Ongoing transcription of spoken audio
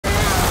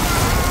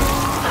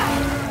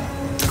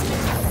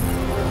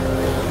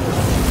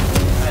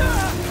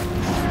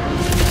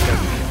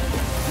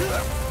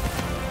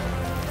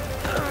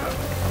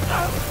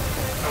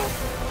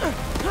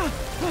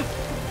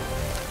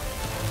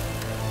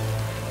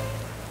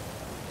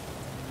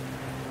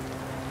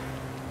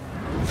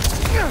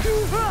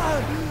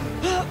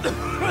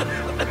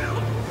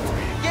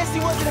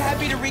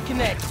happy to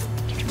reconnect.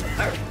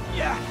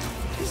 Yeah,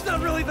 he's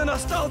not really the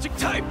nostalgic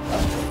type.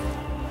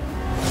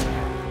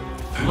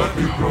 Let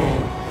me go,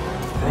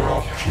 or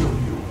I'll kill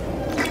you.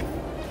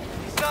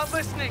 He's not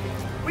listening.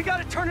 We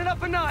gotta turn it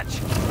up a notch.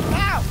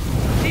 Ow!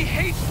 He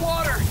hates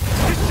water.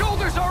 His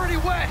shoulder's already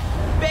wet.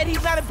 Bet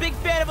he's not a big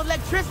fan of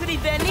electricity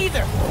then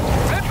either.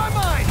 Read my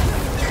mind.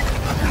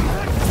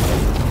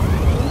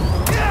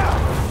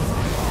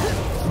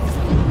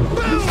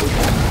 Boom!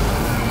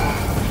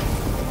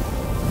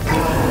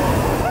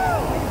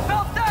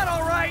 Felt that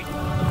all right.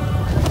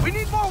 We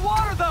need more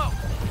water though.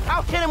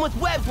 I'll hit him with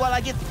webs while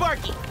I get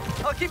Sparky.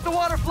 I'll keep the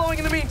water flowing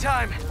in the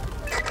meantime.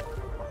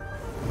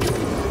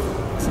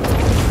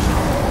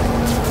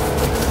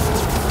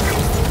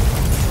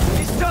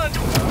 He's done.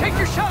 Take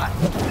your shot.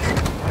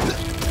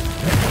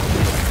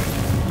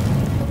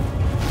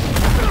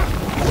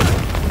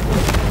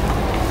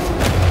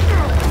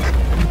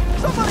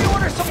 Somebody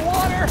order some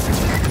water.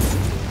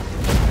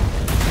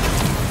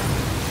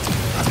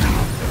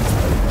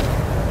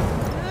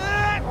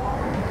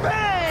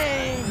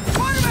 Bang!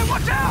 Spider-Man,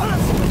 watch out!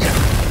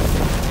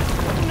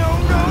 No,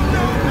 no,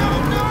 no, no,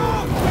 no!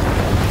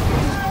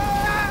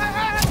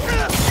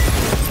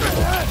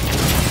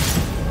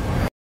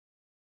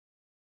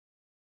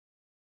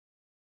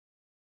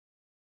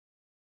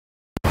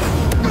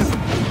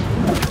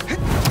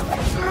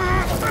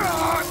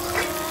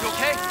 You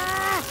okay?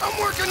 I'm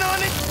working on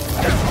it.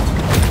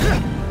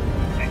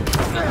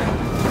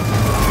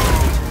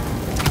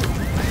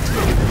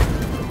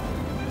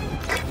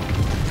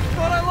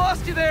 Thought I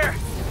lost you there.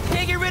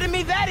 Can't get rid of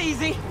me that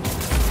easy.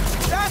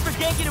 Time for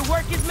Genki to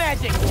work his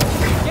magic.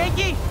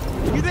 Genki,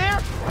 you there?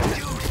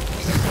 Dude,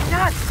 he's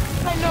nuts.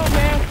 I know,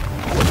 man.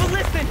 But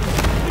listen,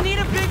 we need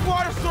a big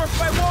water source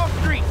by Wall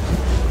Street.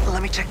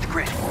 Let me check the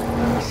grid.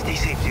 Stay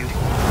safe, dude.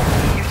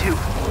 You too,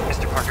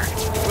 Mr. Parker.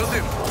 Will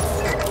do.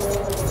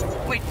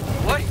 Wait,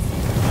 what?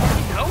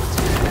 You don't?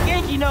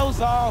 Genki knows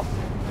all.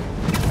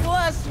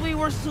 Plus, we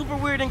were super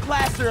weird in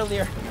class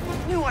earlier.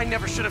 Knew I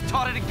never should have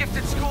taught at a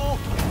gifted school.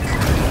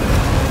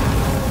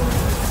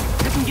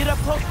 We can get up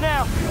close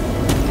now.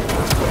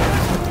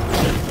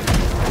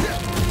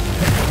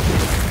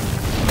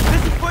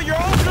 This is for your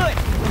own good.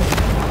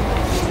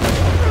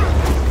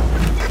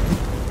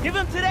 Give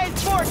him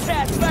today's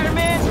forecast,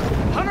 Spider-Man.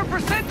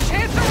 100%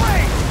 chance of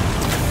rain.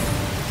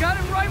 Got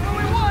him right when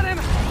we want him.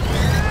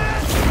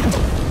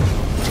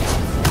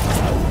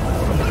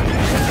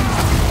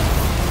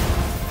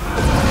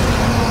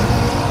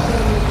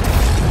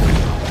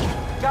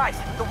 Guys,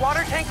 the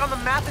water tank on the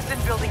Matheson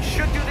building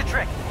should do the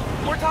trick.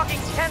 We're talking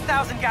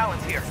 10,000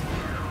 gallons here.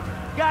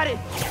 Got it.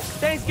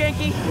 Thanks,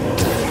 Genki.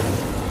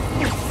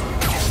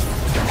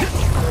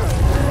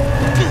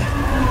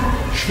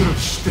 Should have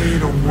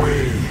stayed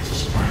away,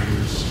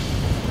 spiders.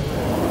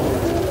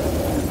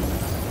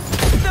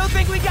 Still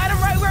think we got him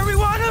right where we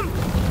want him?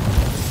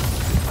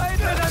 I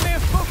admit I may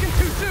have spoken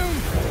too soon.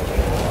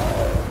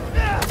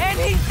 And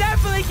he's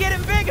definitely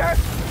getting bigger.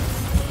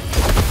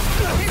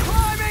 Keep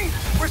climbing!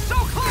 We're so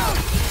close!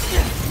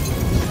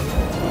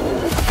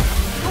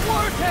 The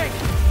water tank!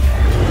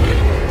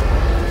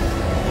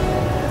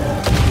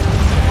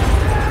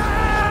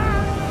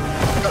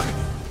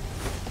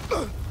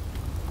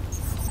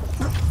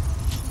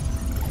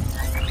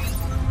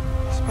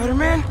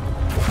 Spider-Man?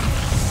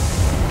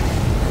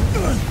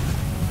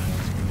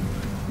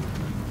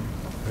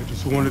 I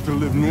just wanted to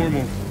live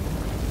normal,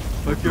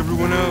 like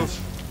everyone else.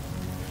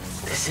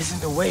 This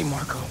isn't the way,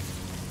 Marco.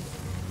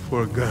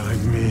 For a guy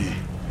like me,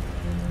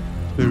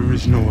 there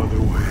is no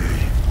other way.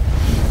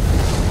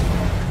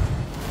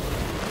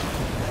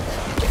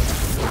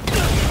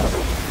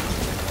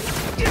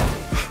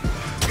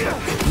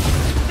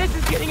 This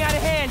is getting out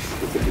of hand.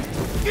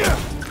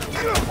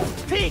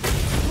 Pete,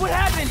 what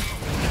happened?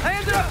 I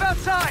ended up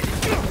outside!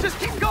 Just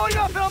keep going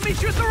up and I'll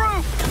meet you at the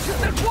roof!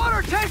 That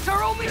water tank's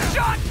our only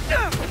shot!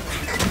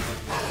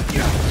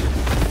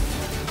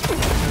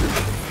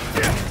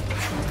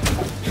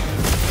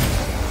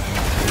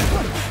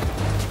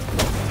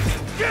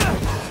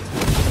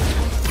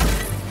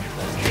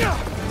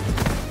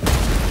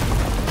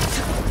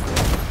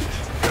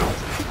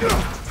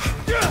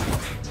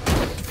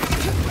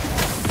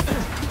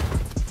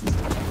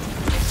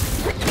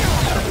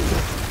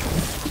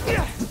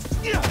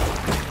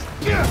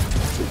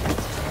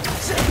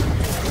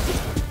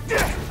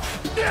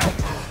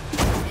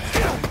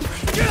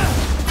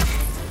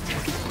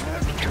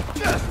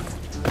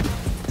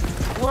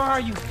 Where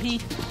are you,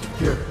 Pete?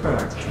 Get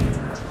back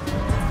here.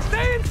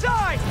 Stay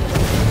inside!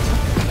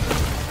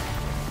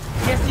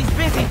 Guess he's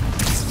busy.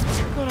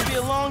 It's gonna be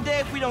a long day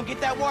if we don't get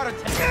that water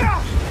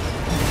tank.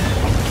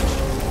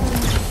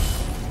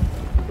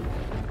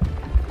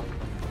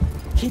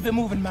 Keep it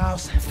moving,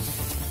 Miles.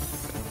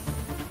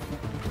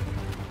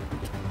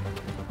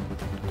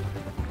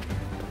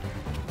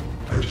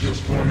 I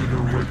just wanted a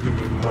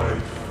regular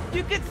life.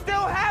 You could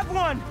still have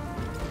one!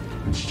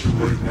 It's too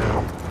late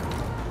now.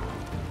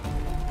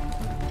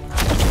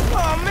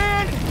 Oh,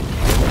 man!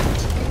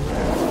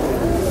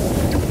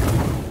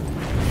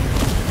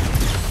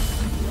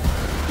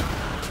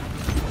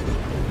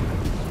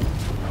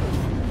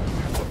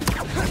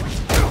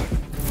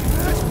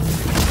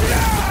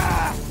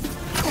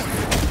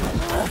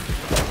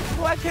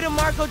 Why couldn't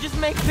Marco just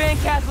make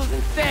sandcastles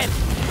instead?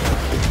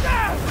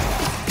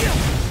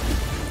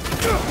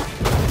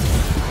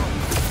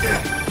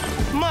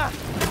 Ma,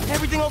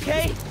 everything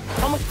okay?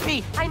 Almost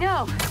pee. I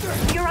know.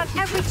 You're on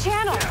every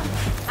channel.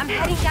 I'm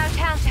heading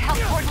downtown to help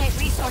coordinate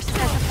resources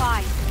and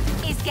supplies.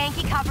 Is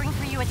Genki covering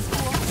for you at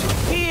school?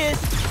 He is.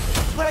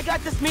 But I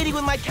got this meeting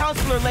with my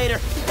counselor later,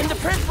 and the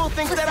principal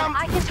thinks Listen, that I'm...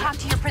 I can talk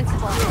to your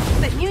principal,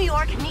 but New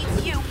York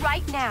needs you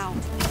right now.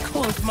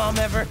 Coolest mom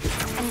ever.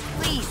 And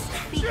please,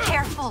 be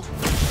careful.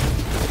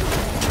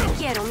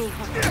 Quiero,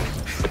 mijo.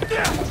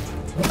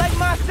 Like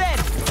Ma said,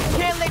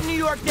 can't let New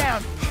York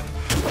down.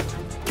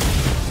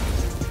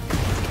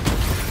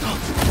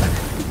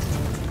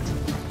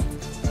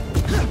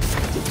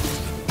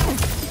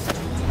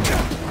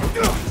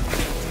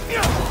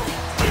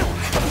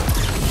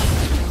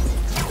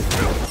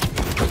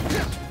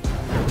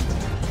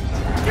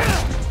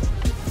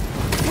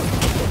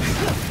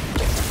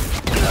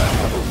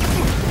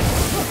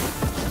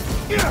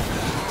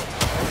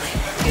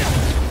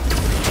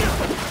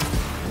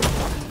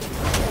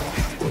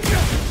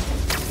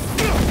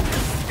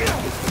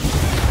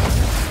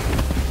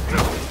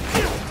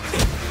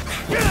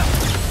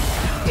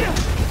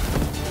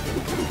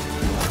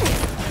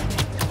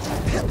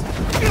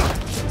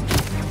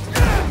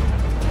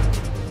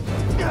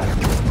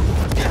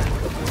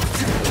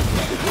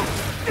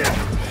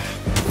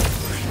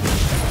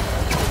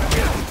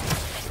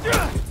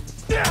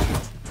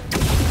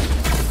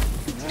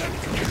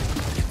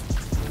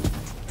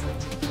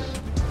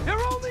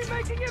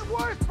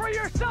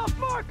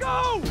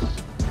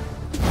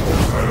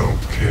 I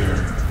don't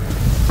care.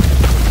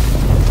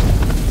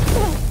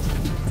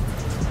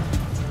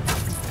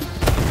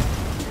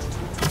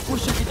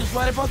 Wish I could just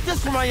write about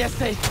this for my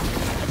essay.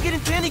 I'd get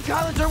into any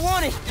college I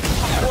wanted.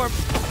 Or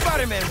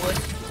Spider-Man would.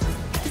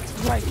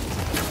 Right.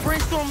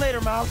 Brainstorm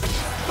later, Miles.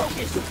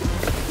 Focus.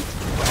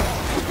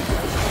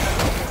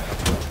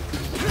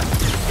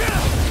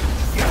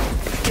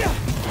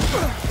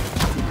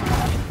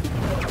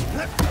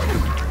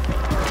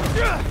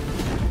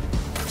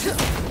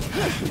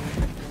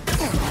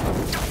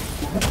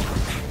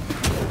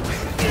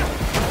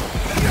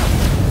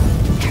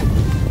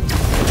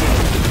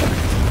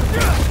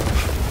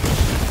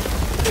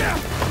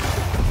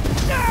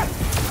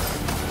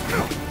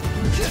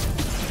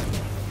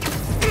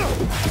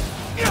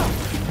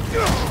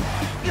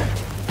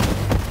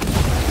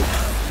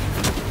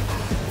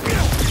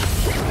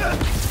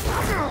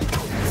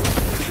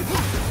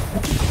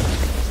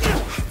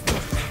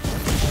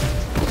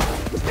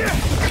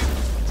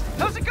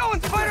 How's it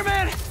going,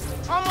 Spider-Man?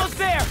 Almost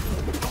there.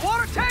 The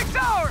water tank's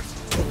ours!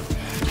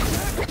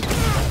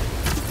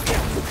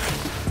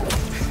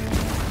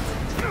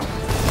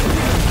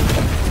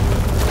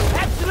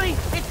 Actually,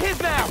 it's his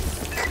now.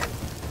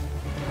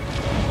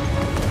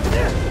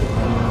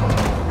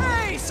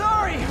 Hey,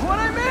 sorry,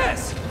 what'd I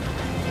miss?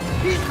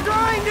 He's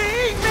trying to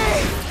eat me.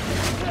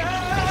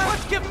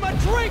 Let's give him a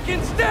drink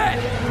instead!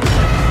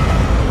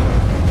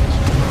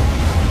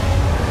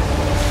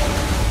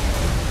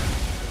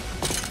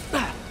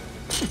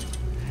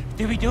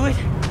 Did we do it?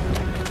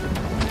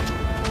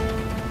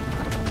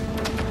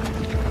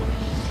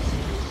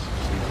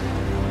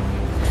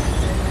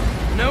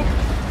 Nope.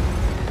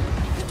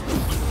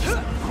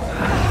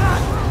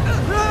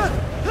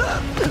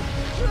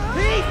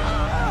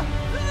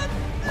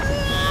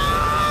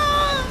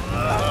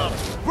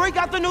 Break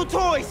out the new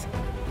toys.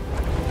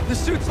 The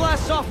suit's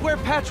last software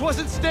patch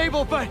wasn't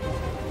stable, but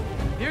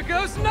here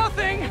goes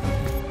nothing!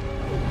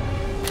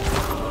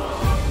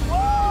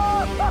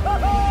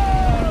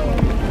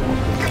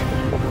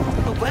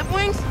 The web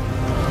wings?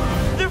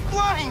 They're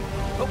flying.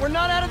 But we're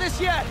not out of this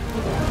yet.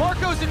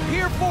 Marco's at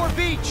Pier 4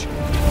 Beach.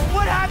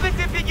 What happens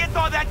if he gets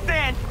all that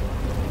sand?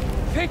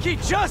 Think he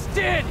just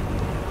did!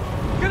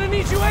 Gonna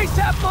need you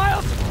ASAP,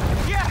 Miles!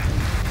 Yeah,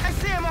 I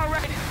see him all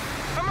right.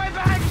 I'm right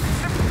behind you.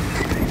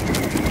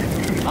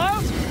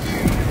 Miles?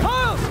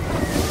 Miles!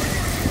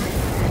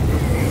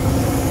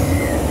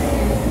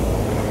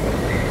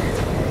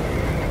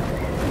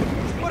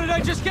 What did I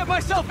just get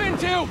myself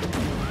into?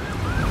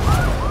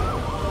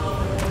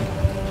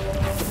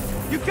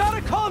 You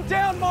gotta calm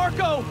down,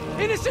 Marco!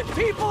 Innocent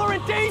people are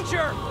in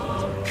danger!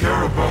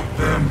 Care about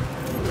them,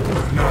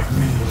 but not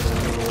me.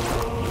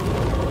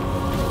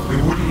 They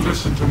wouldn't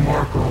listen to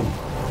Marco,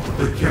 but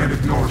they can't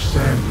ignore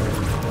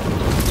Sandman.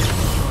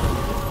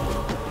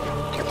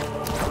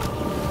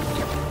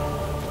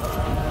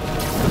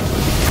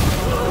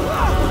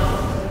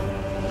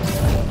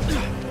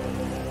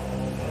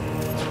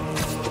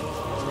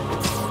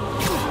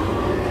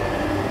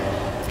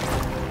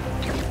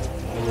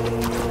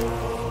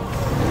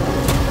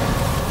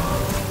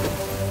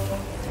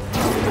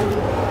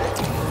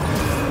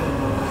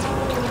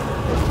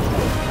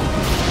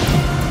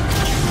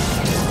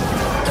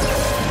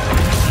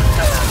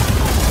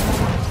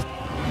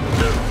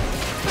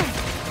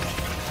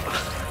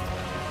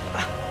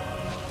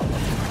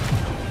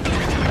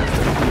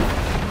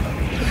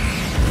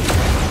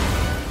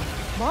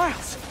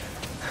 Miles!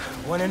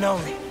 One and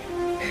only.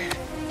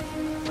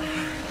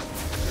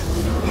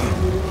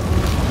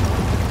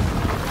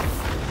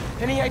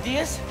 Any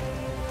ideas?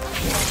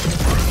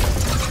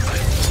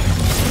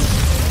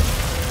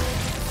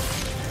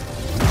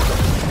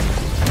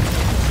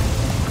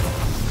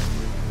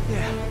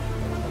 Yeah.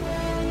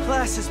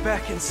 Class is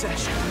back in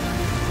session.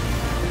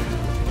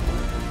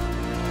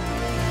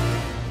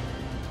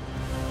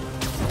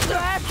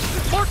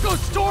 Marco's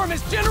storm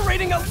is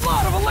generating a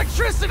lot of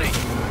electricity!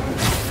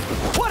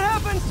 What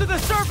happens to the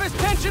surface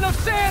tension of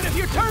sand if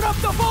you turn up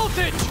the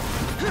voltage?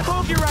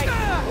 Hope you're right.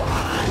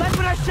 That's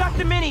when I shocked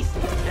the minis.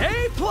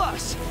 A+.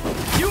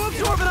 You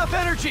absorb enough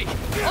energy.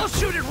 I'll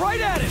shoot it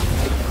right at it.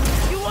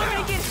 You want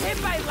me to get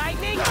hit by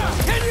lightning?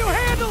 Can you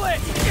handle it?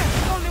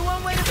 There's only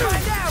one way to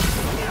find out.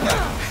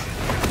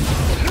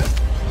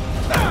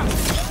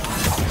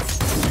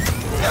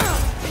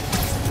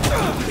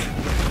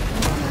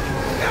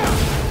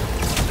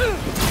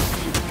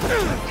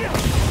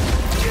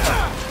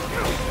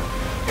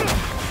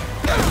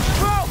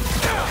 Bro,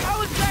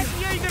 how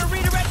exactly are you gonna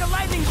redirect the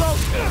lightning bolt?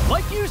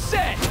 Like you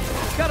said,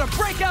 gotta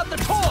break out the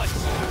toys.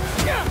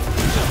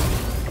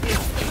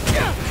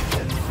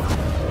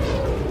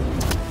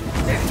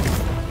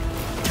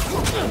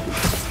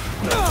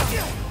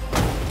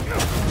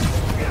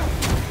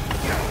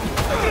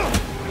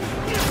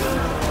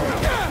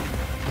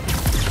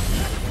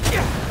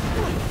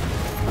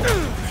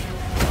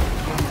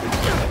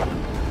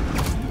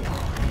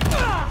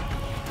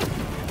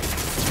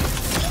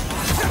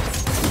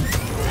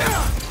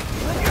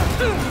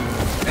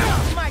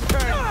 My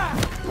turn.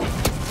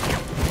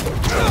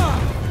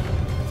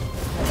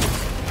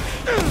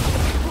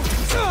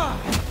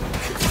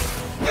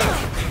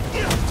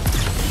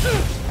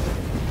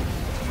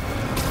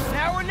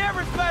 Now or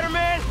never,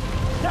 Spider-Man.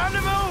 Time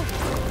to move.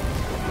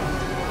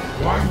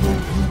 Why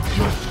won't you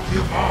just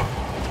give up?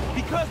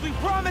 Because we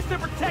promised to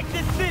protect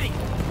this city.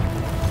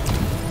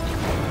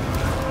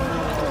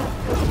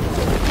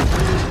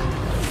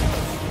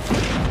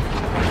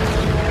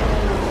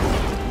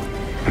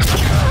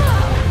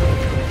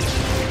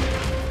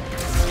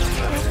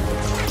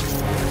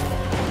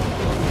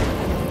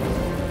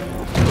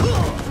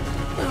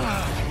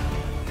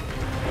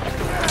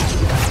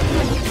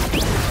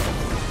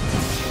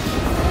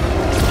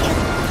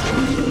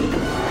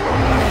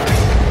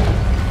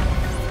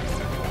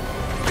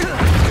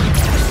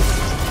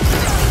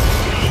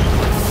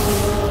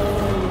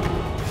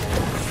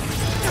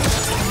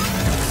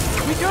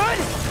 We good?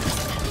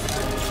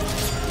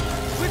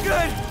 We're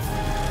good.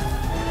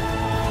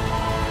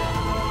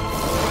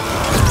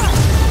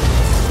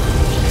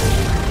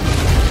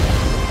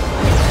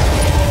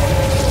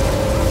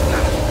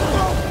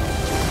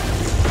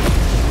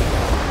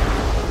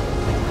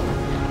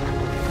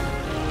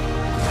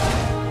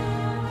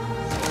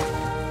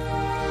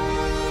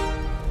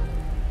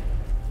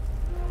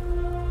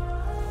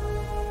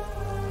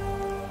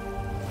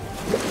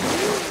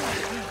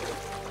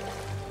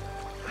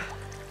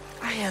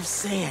 I have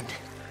sand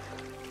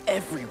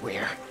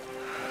everywhere.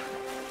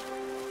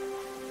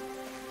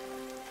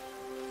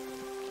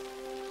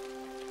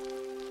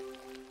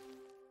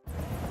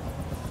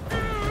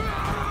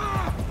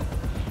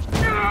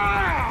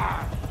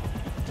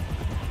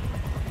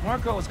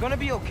 Marco, it's gonna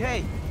be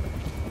okay.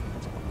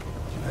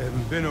 I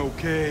haven't been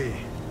okay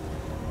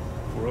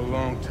for a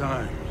long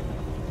time.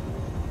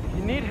 If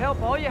you need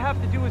help, all you have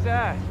to do is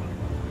ask.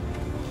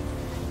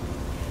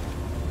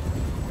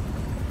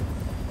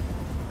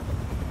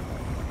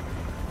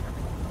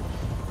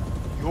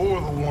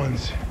 You're the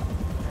ones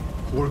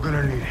who are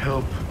gonna need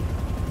help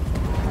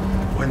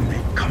when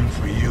they come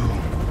for you.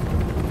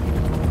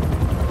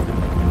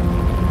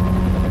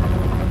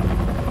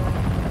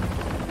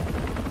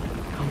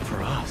 Come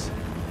for us.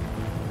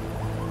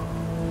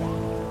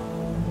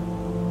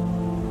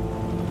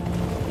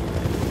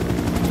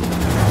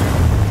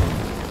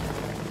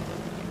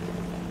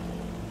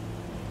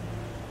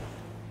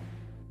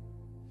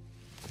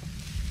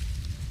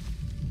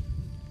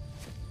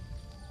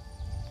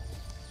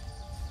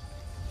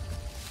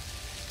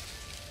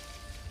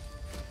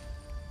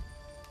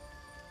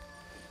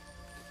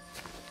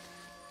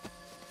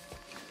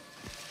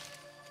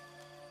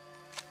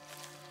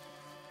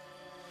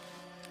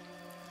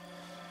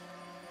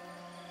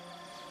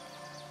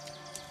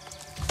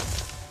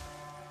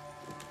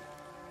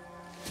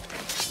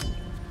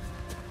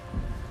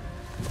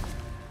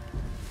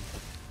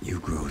 You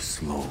grow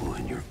slow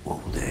in your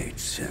old age,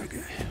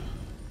 Sergei.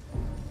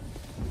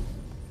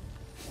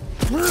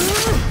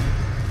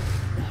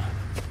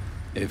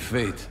 A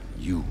fate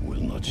you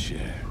will not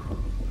share.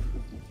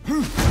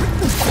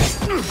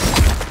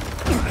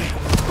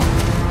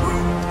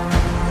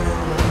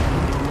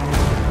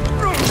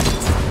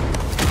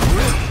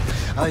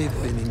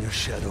 I've been in your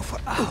shadow for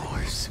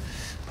hours,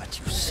 but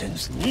you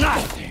sense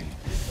nothing.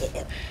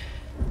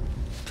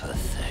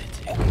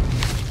 Pathetic.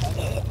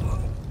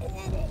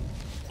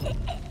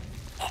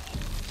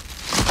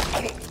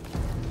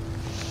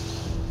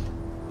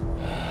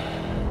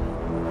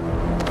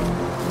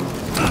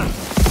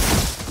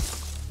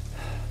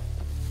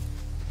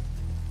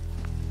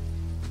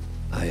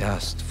 I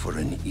asked for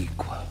an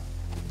equal.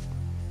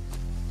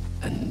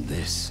 And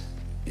this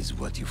is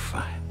what you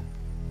find.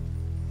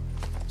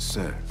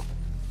 Sir,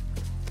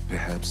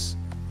 perhaps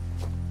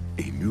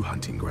a new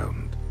hunting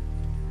ground.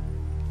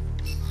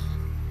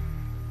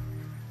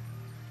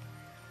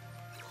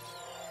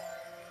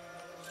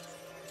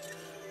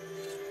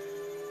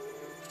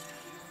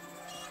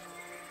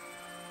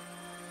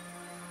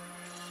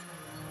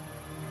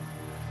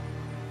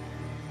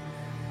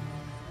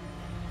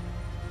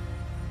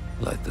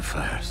 Light the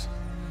fires.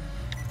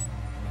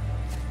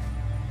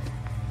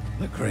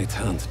 The great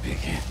hunt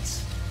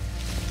begins.